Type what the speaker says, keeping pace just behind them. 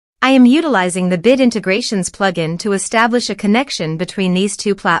I am utilizing the Bit Integrations plugin to establish a connection between these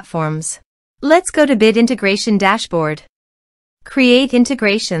two platforms. Let's go to Bit Integration Dashboard. Create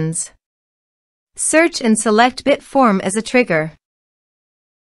integrations. Search and select Bit Form as a trigger.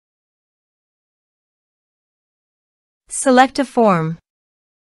 Select a form.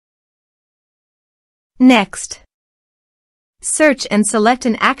 Next, search and select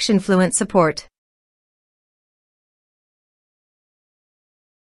an action Fluent Support.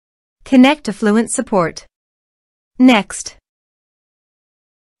 Connect to Fluent Support. Next,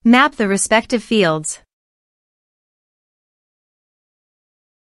 map the respective fields.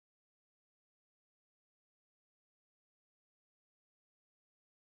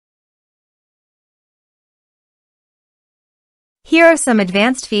 Here are some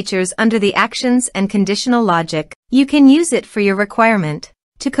advanced features under the actions and conditional logic. You can use it for your requirement.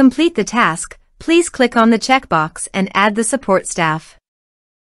 To complete the task, please click on the checkbox and add the support staff.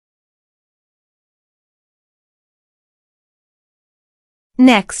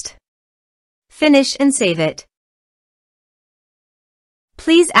 Next, finish and save it.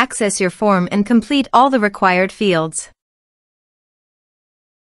 Please access your form and complete all the required fields.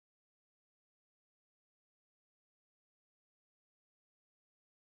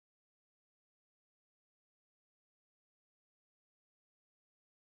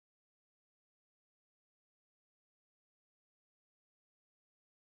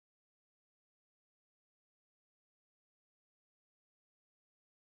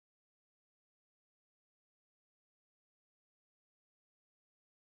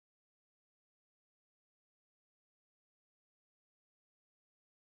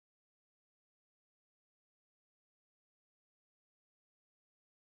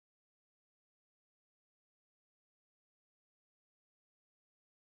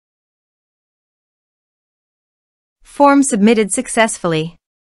 Form submitted successfully.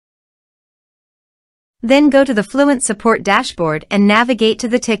 Then go to the Fluent Support dashboard and navigate to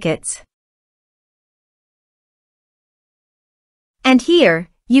the tickets. And here,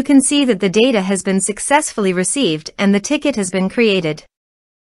 you can see that the data has been successfully received and the ticket has been created.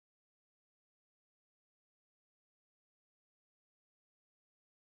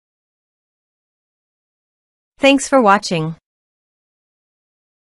 Thanks for watching.